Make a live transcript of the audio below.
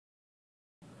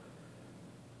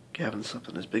Gavin slept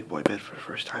in his big boy bed for the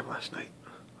first time last night.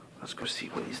 Let's go see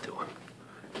what he's doing.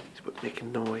 He's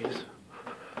making noise.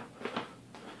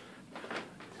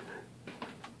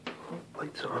 Oh,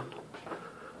 lights on.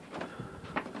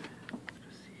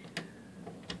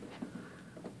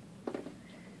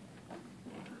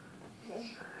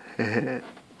 Did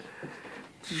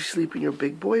you sleep in your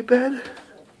big boy bed?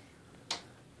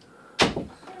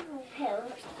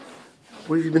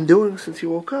 What have you been doing since you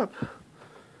woke up?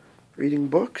 Reading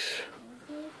books?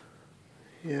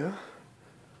 Yeah.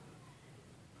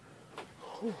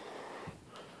 Oh.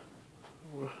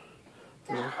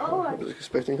 I was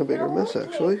expecting a bigger mess,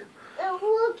 actually.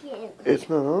 It's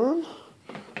not on?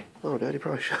 Oh, Daddy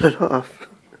probably shut it off.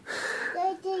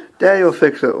 Daddy will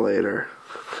fix it later.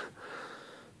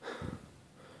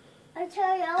 I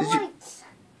turned on the lights.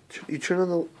 You turn on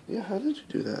the... Yeah, how did you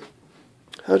do that?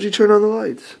 How did you turn on the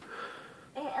lights?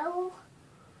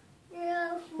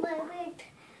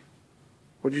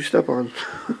 What'd you step on?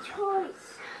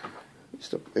 Toys.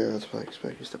 Yeah, that's what I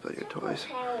expect. You stepped on your toys.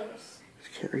 Powers. You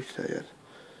can't reach that yet.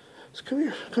 So come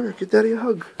here, give Daddy a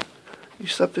hug. You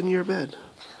slept in your bed.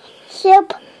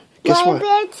 Sleep. Guess what?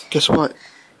 Bed. Guess what?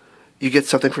 You get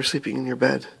something for sleeping in your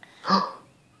bed.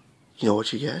 You know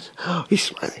what you get? He's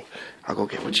smiling. I'll go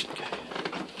get what you get.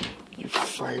 You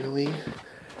finally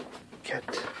get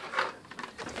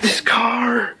this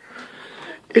car.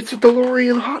 It's a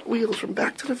DeLorean Hot Wheels from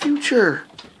Back to the Future.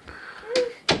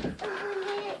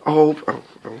 Oh,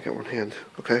 I'll get one hand,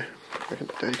 okay?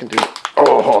 Daddy can do it.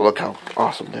 Oh, look how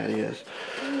awesome Daddy is.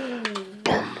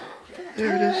 Boom.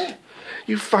 There it is.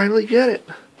 You finally get it.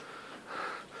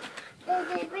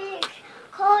 There's a big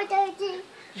car, Daddy.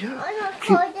 Yeah.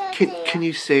 Can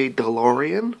you say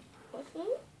DeLorean?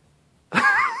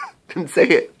 Can say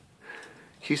it.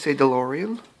 Can you say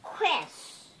DeLorean?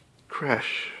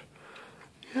 Crash.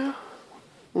 Yeah.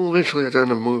 Well, eventually at the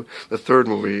end of the third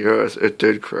movie, yes, it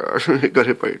did crash. It got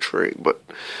hit by a train, but...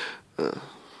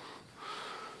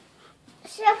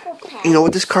 You know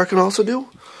what this car can also do?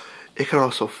 It can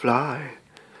also fly.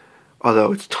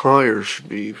 Although its tires should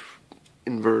be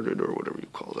inverted or whatever you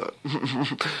call that.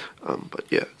 But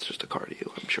yeah, it's just a car to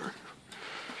you, I'm sure.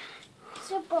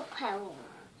 Superpowers.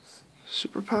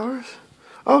 Superpowers?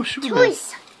 Oh, Superman.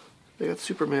 Toys. They got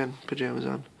Superman pajamas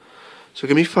on. So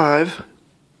give me 5.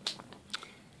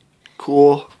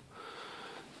 Cool.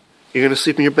 You're gonna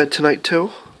sleep in your bed tonight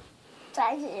too?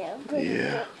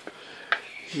 Yeah.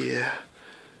 Yeah.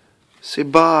 Say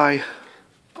bye.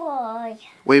 Bye.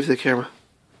 Wave to the camera.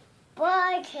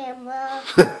 Bye, camera.